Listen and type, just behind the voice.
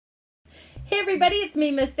Hey everybody, it's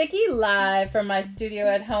me, Ms.Viki, live from my studio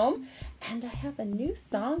at home. And I have a new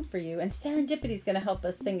song for you, and Serendipity is going to help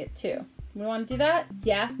us sing it too. We want to do that?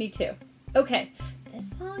 Yeah, me too. Okay, this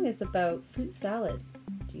song is about fruit salad.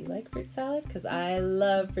 Do you like fruit salad? Because I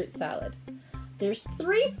love fruit salad. There's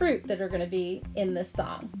 3 fruit that are going to be in this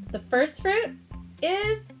song. The first fruit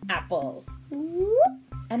is apples.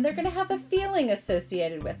 And they're going to have a feeling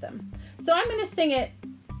associated with them. So I'm going to sing it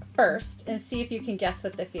first and see if you can guess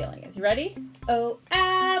what the feeling is. You ready? Oh,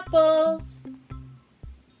 apples.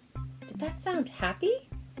 Did that sound happy?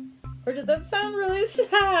 Or did that sound really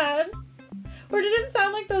sad? Or did it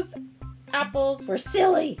sound like those apples were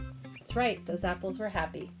silly? That's right, those apples were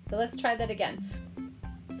happy. So let's try that again.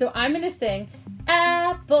 So I'm going to sing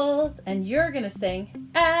apples and you're going to sing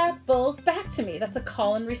apples back to me. That's a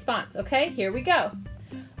call and response, okay? Here we go.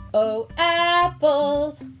 Oh,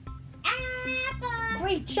 apples.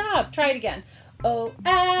 Great job. Try it again. Oh,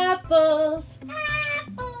 apples.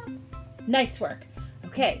 Apples. Nice work.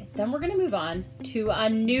 Okay, then we're going to move on to a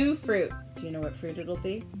new fruit. Do you know what fruit it'll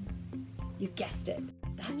be? You guessed it.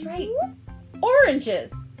 That's right.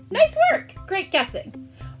 Oranges. Nice work. Great guessing.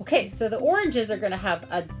 Okay, so the oranges are going to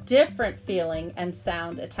have a different feeling and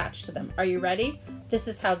sound attached to them. Are you ready? This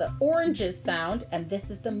is how the oranges sound, and this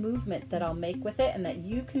is the movement that I'll make with it and that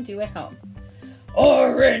you can do at home.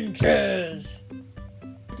 Oranges.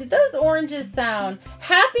 Did those oranges sound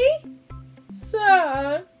happy,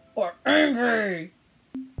 sad, or angry?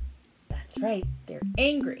 That's right, they're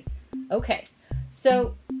angry. Okay,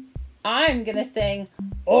 so I'm going to sing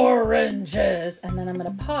oranges, and then I'm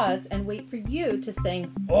going to pause and wait for you to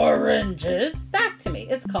sing oranges back to me.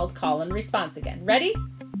 It's called call and response again. Ready?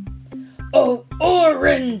 Oh,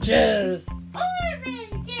 oranges.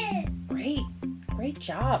 Oranges. Great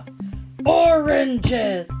job.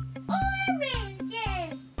 Oranges.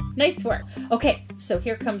 Nice work. Okay, so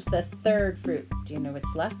here comes the third fruit. Do you know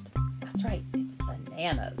what's left? That's right, it's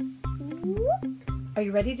bananas. Are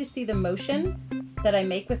you ready to see the motion that I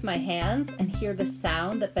make with my hands and hear the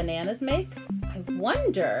sound that bananas make? I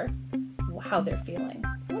wonder how they're feeling.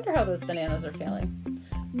 I wonder how those bananas are feeling.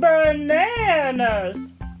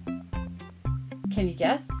 Bananas! Can you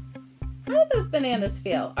guess? How do those bananas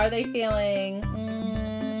feel? Are they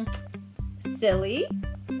feeling silly?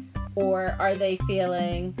 Or are they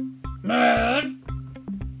feeling mad?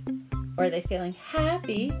 Or are they feeling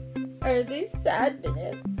happy? Or are they sad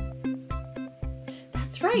bananas?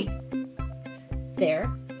 That's right. They're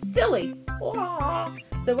silly.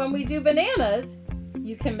 So when we do bananas,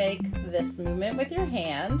 you can make this movement with your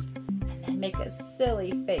hand and then make a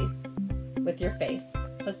silly face with your face.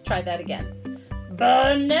 Let's try that again.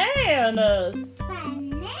 Bananas.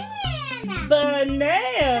 Banana.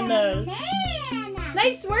 Bananas. Banana.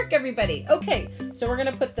 Nice work, everybody. Okay, so we're going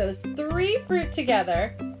to put those 3 fruit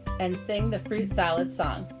together and sing the fruit salad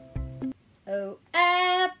song. Oh,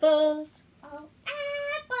 apples. Oh,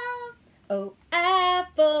 apples. Oh,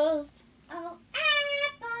 apples. Oh,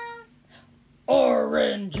 apples.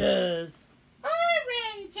 Oranges.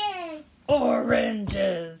 Oranges.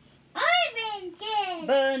 Oranges. Oranges.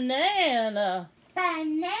 Banana.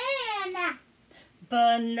 Banana.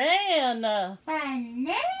 Banana.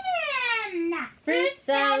 Banana. Fruit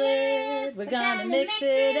salad, we're gonna mix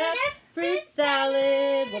it up. Fruit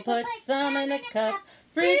salad, we'll put some in a cup.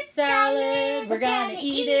 Fruit salad, we're gonna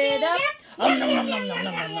eat it up. I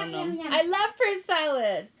love fruit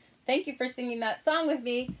salad. Thank you for singing that song with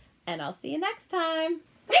me, and I'll see you next time.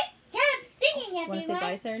 Great job singing, everyone. Want to say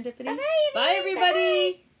bye, Serendipity? Bye,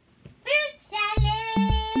 everybody. Fruit